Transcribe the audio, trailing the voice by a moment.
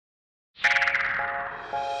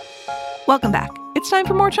Welcome back. It's time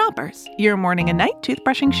for more Chompers, your morning and night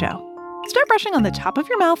toothbrushing show. Start brushing on the top of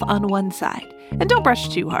your mouth on one side, and don't brush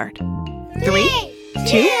too hard. 3,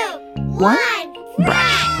 2, 1,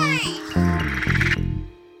 brush.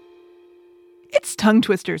 It's Tongue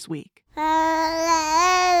Twisters Week.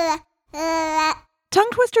 Tongue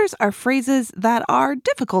twisters are phrases that are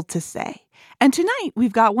difficult to say. And tonight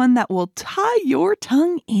we've got one that will tie your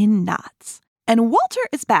tongue in knots. And Walter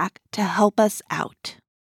is back to help us out.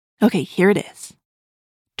 Okay, here it is.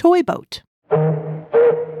 Toy boat.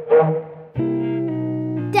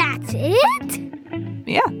 That's it?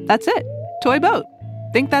 Yeah, that's it. Toy boat.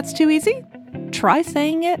 Think that's too easy? Try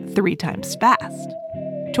saying it 3 times fast.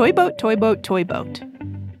 Toy boat, toy boat, toy boat.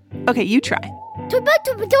 Okay, you try.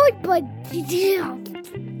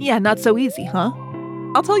 Yeah, not so easy, huh?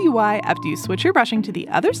 I'll tell you why after you switch your brushing to the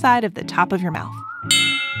other side of the top of your mouth.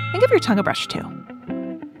 And give your tongue a brush too.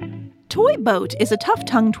 Toy boat is a tough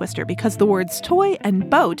tongue twister because the words toy and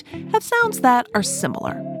boat have sounds that are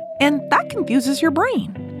similar. And that confuses your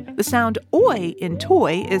brain. The sound oi in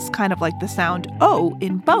toy is kind of like the sound o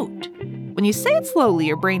in boat. When you say it slowly,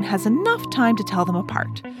 your brain has enough time to tell them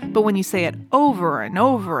apart. But when you say it over and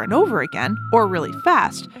over and over again, or really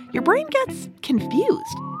fast, your brain gets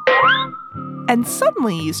confused. And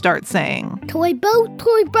suddenly you start saying, Toy boat,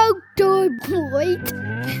 toy boat, toy boat.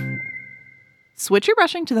 Switch your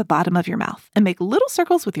brushing to the bottom of your mouth and make little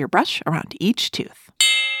circles with your brush around each tooth.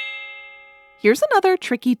 Here's another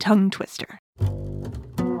tricky tongue twister.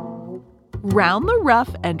 Round the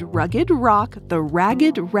rough and rugged rock, the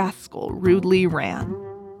ragged rascal rudely ran.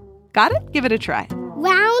 Got it? Give it a try.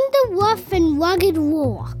 Round the rough and rugged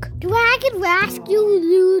rock, the ragged rascal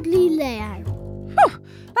rudely ran. Whew,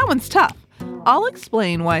 that one's tough. I'll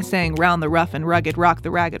explain why saying round the rough and rugged rock,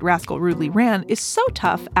 the ragged rascal rudely ran is so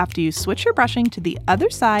tough after you switch your brushing to the other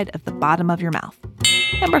side of the bottom of your mouth.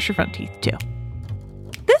 And brush your front teeth too.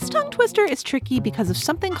 This tongue twister is tricky because of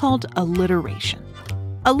something called alliteration.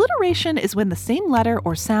 Alliteration is when the same letter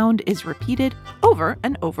or sound is repeated over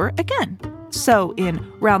and over again. So in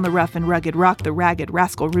round the rough and rugged rock, the ragged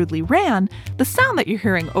rascal rudely ran, the sound that you're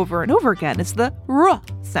hearing over and over again is the R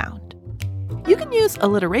sound. You can use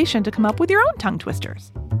alliteration to come up with your own tongue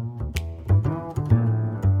twisters.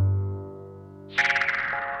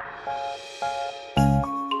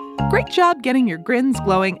 Great job getting your grins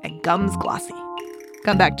glowing and gums glossy.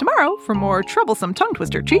 Come back tomorrow for more troublesome tongue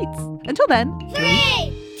twister treats. Until then,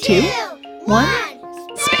 3, 2, 1,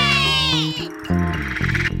 spin!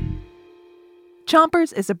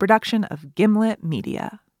 Chompers is a production of Gimlet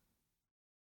Media.